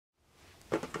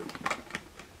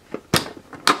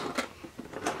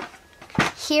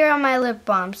here are my lip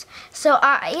balms. So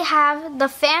I have the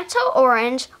Fanta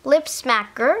Orange Lip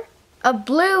Smacker, a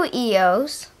blue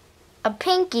EOS, a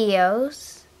pink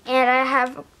EOS, and I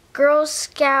have Girl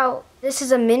Scout. This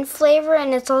is a mint flavor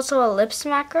and it's also a lip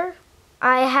smacker.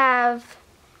 I have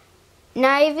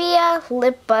Nivea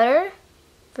Lip Butter,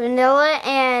 Vanilla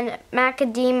and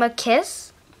Macadamia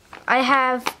Kiss. I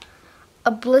have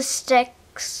a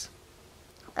Blistex,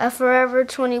 a Forever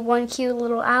 21 Cute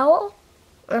Little Owl,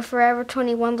 a Forever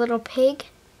 21 Little Pig.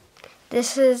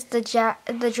 This is the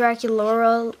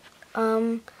Draculaura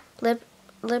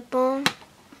lip balm,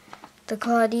 the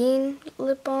Claudine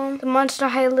lip balm, the Monster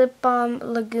High lip balm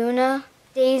Laguna,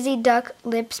 Daisy Duck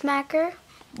lip smacker,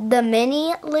 the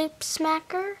mini lip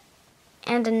smacker,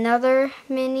 and another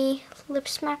mini lip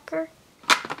smacker,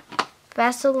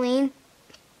 Vaseline,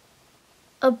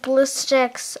 a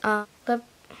Blistex lip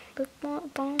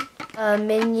balm, a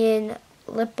Minion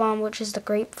lip balm, which is the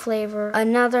grape flavor,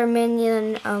 another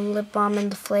Minion lip balm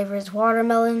and the flavor is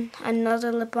watermelon,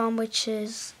 another lip balm which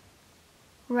is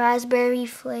raspberry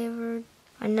flavored,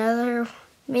 another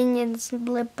Minions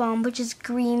lip balm which is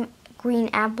green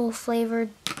apple flavored,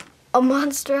 a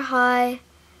Monster High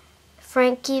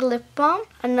Frankie lip balm,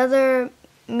 another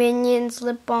Minions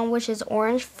lip balm which is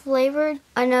orange flavored,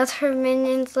 another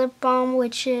Minions lip balm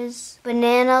which is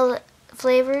banana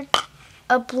flavored,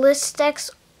 a Blistex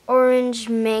Orange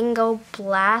Mango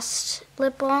Blast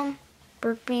lip balm,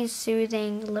 Burpee's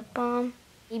Soothing lip balm,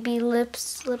 Baby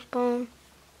Lips lip balm,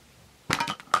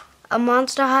 a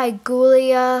Monster High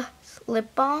Ghoulia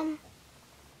lip balm,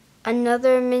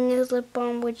 another Minions lip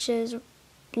balm which is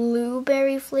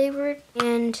blueberry flavored,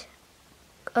 and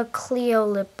a Cleo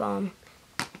lip balm.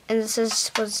 And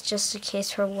this was just a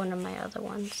case for one of my other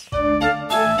ones.